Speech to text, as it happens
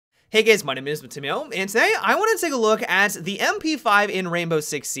Hey guys, my name is Matimio, and today I want to take a look at the MP5 in Rainbow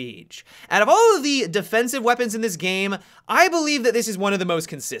Six Siege. Out of all of the defensive weapons in this game, I believe that this is one of the most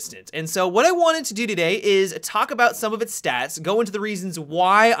consistent. And so what I wanted to do today is talk about some of its stats, go into the reasons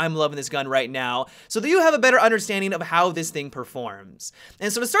why I'm loving this gun right now, so that you have a better understanding of how this thing performs.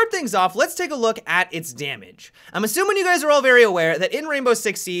 And so to start things off, let's take a look at its damage. I'm assuming you guys are all very aware that in Rainbow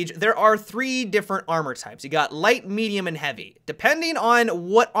Six Siege, there are 3 different armor types. You got light, medium, and heavy. Depending on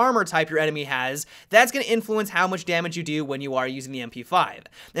what armor type your enemy has, that's going to influence how much damage you do when you are using the MP5.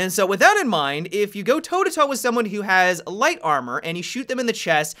 And so with that in mind, if you go toe-to-toe with someone who has light armor and you shoot them in the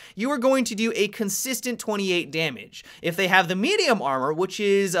chest, you are going to do a consistent 28 damage. If they have the medium armor, which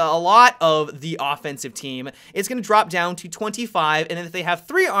is a lot of the offensive team, it's going to drop down to 25, and if they have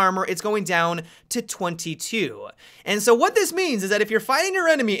 3 armor, it's going down to 22. And so what this means is that if you're fighting your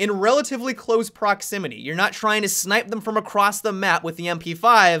enemy in relatively close proximity, you're not trying to snipe them from across the map with the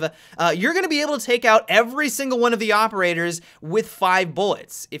MP5, you're going to be able to take out every single one of the operators with 5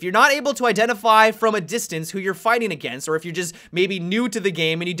 bullets. If you're not able to identify from a distance who you're fighting against, or if you're just maybe new to the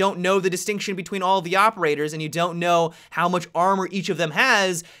game and you don't know the distinction between all of the operators and you don't know how much armor each of them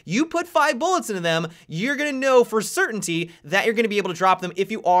has, you put 5 bullets into them, you're going to know for certainty that you're going to be able to drop them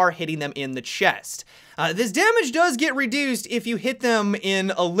if you are hitting them in the chest. This damage does get reduced if you hit them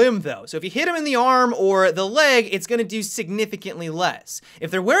in a limb though. So if you hit them in the arm or the leg, it's going to do significantly less.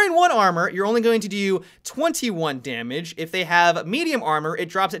 If they're wearing 1 armor, you're only going to do 21 damage. If they have medium armor, it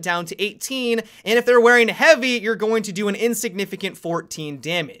drops it down to 18. And if they're wearing heavy, you're going to do an insignificant 14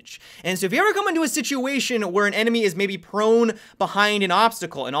 damage. And so if you ever come into a situation where an enemy is maybe prone behind an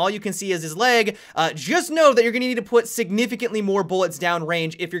obstacle and all you can see is his leg, just know that you're going to need to put significantly more bullets down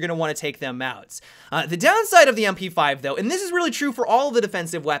range if you're going to want to take them out. The downside of the MP5 though, and this is really true for all of the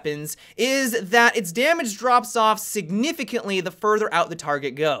defensive weapons, is that its damage drops off significantly the further out the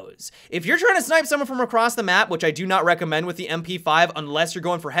target goes. If you're trying to snipe someone from across the map, which I do not recommend with the MP5 unless you're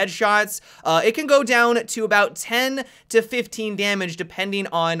going for headshots, it can go down to about 10 to 15 damage depending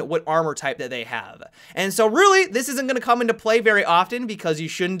on what armor type that they have. And so really, this isn't going to come into play very often because you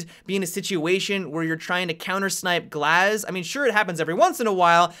shouldn't be in a situation where you're trying to counter snipe glass. I mean, sure, it happens every once in a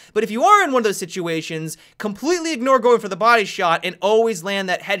while, but if you are in one of those situations, completely ignore going for the body shot and always land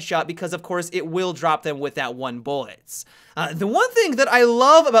that headshot because, of course, it will drop them with that 1 bullet. The one thing that I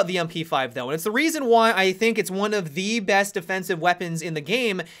love about the MP5 though, and it's the reason why I think it's one of the best defensive weapons in the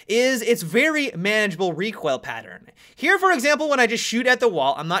game, is its very manageable recoil pattern. Here, for example, when I just shoot at the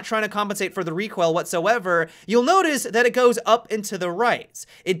wall, I'm not trying to compensate for the recoil whatsoever, you'll notice that it goes up and to the right.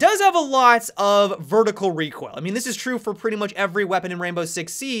 It does have a lot of vertical recoil. I mean, this is true for pretty much every weapon in Rainbow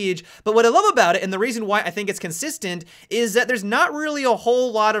Six Siege, but what I love about it, and the reason why I think it's consistent, is that there's not really a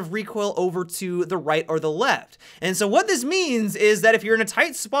whole lot of recoil over to the right or the left. And so what this means is that if you're in a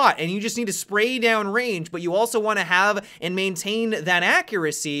tight spot and you just need to spray down range, but you also want to have and maintain that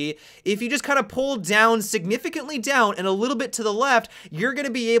accuracy, if you just kind of pull down significantly down and a little bit to the left, you're going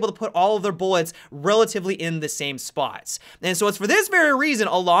to be able to put all of their bullets relatively in the same spots. And so it's for this very reason,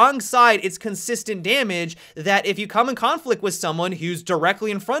 alongside its consistent damage, that if you come in conflict with someone who's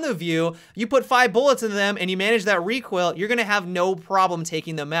directly in front of you, you put 5 bullets into them and you manage that recoil, you're going to have no problem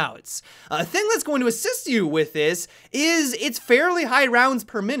taking them out. A thing that's going to assist you with this is it's fairly high rounds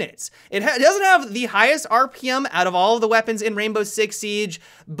per minute. It doesn't have the highest RPM out of all of the weapons in Rainbow Six Siege,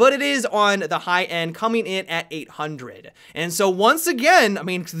 but it is on the high end, coming in at 800. And so once again, I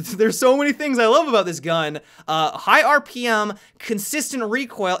mean, there's so many things I love about this gun. High RPM, consistent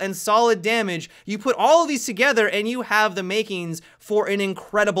recoil, and solid damage. You put all of these together and you have the makings for an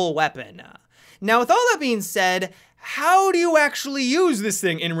incredible weapon. Now, with all that being said, how do you actually use this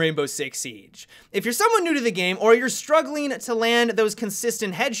thing in Rainbow Six Siege? If you're someone new to the game or you're struggling to land those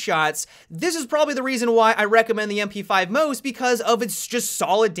consistent headshots, this is probably the reason why I recommend the MP5 most, because of its just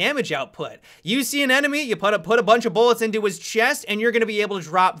solid damage output. You see an enemy, you put a bunch of bullets into his chest, and you're going to be able to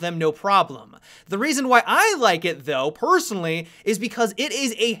drop them no problem. The reason why I like it though, personally, is because it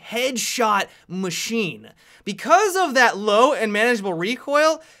is a headshot machine. Because of that low and manageable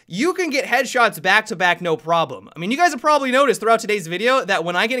recoil, you can get headshots back to back no problem. I mean, you guys have probably noticed throughout today's video that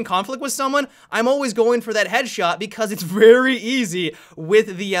when I get in conflict with someone, I'm always going for that headshot because it's very easy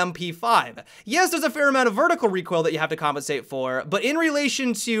with the MP5. Yes, there's a fair amount of vertical recoil that you have to compensate for, but in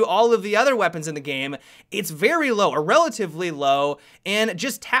relation to all of the other weapons in the game, it's very low, or relatively low, and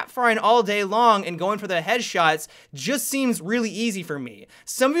just tap firing all day long and going for the headshots just seems really easy for me.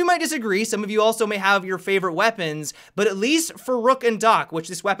 Some of you might disagree, some of you also may have your favorite weapons, but at least for Rook and Doc, which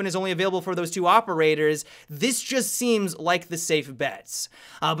this weapon is only available for those 2 operators, this just just seems like the safe bets.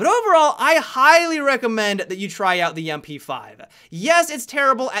 But overall, I highly recommend that you try out the MP5. Yes, it's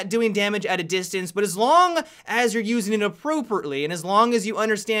terrible at doing damage at a distance, but as long as you're using it appropriately, and as long as you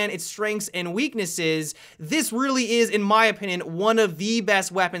understand its strengths and weaknesses, this really is, in my opinion, one of the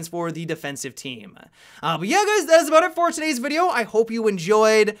best weapons for the defensive team. But yeah, guys, that is about it for today's video. I hope you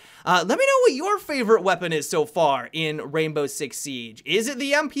enjoyed. Let me know what your favorite weapon is so far in Rainbow Six Siege. Is it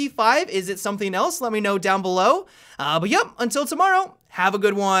the MP5? Is it something else? Let me know down below. But yep, until tomorrow, have a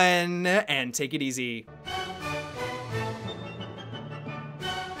good one and take it easy.